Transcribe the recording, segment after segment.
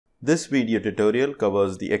This video tutorial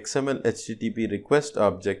covers the XMLHttpRequest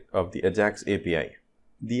object of the Ajax API.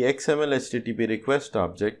 The XMLHttpRequest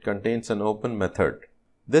object contains an open method.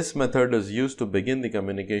 This method is used to begin the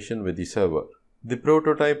communication with the server. The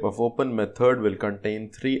prototype of open method will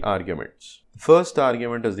contain 3 arguments. The first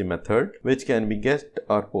argument is the method, which can be get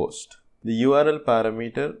or post. The URL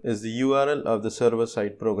parameter is the URL of the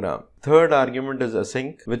server-side program. Third argument is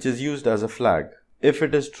async, which is used as a flag. If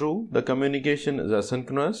it is true, the communication is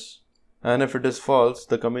asynchronous, and if it is false,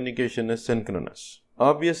 the communication is synchronous.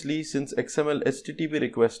 Obviously, since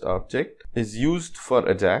XMLHttpRequest object is used for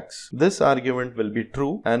Ajax, this argument will be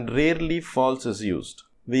true and rarely false is used.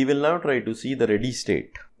 We will now try to see the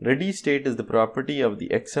readyState. readyState is the property of the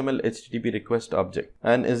XMLHttpRequest object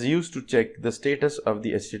and is used to check the status of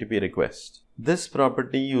the HTTP request. This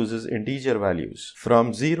property uses integer values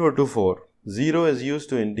from 0 to 4. 0 is used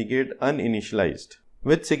to indicate uninitialized,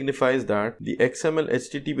 which signifies that the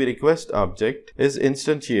XMLHttpRequest object is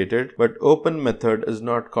instantiated but open method is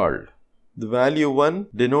not called. The value 1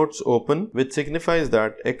 denotes open, which signifies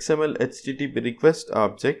that XMLHttpRequest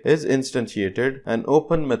object is instantiated and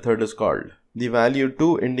open method is called. The value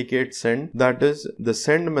 2 indicates send, that is, the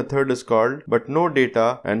send method is called but no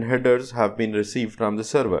data and headers have been received from the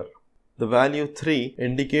server. The value 3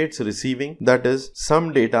 indicates receiving, that is,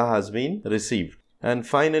 some data has been received. And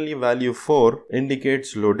finally, value 4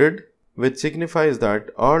 indicates loaded, which signifies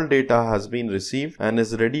that all data has been received and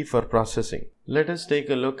is ready for processing. Let us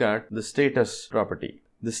take a look at the status property.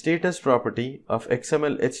 The status property of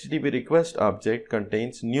XMLHttpRequest object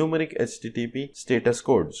contains numeric HTTP status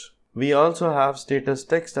codes. We also have status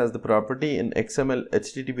text as the property in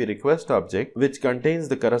XMLHttpRequest object, which contains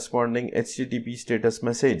the corresponding HTTP status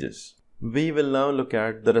messages. We will now look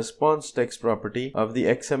at the responseText property of the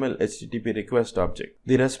XMLHttpRequest object.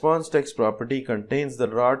 The responseText property contains the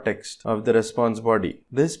raw text of the response body.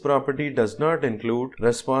 This property does not include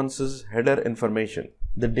response's header information.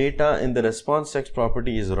 The data in the responseText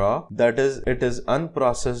property is raw, that is, it is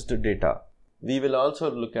unprocessed data. We will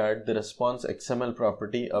also look at the responseXML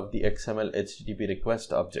property of the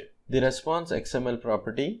XMLHttpRequest object. The responseXML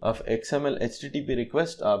property of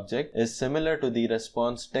XMLHttpRequest object is similar to the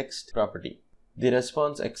responseText property. The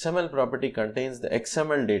responseXML property contains the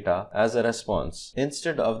XML data as a response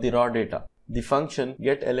instead of the raw data. The function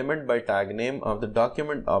getElementByTagName of the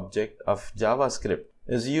document object of JavaScript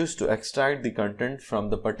is used to extract the content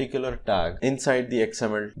from the particular tag inside the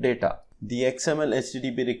XML data. The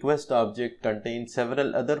XMLHttpRequest object contains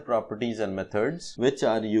several other properties and methods which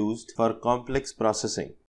are used for complex processing.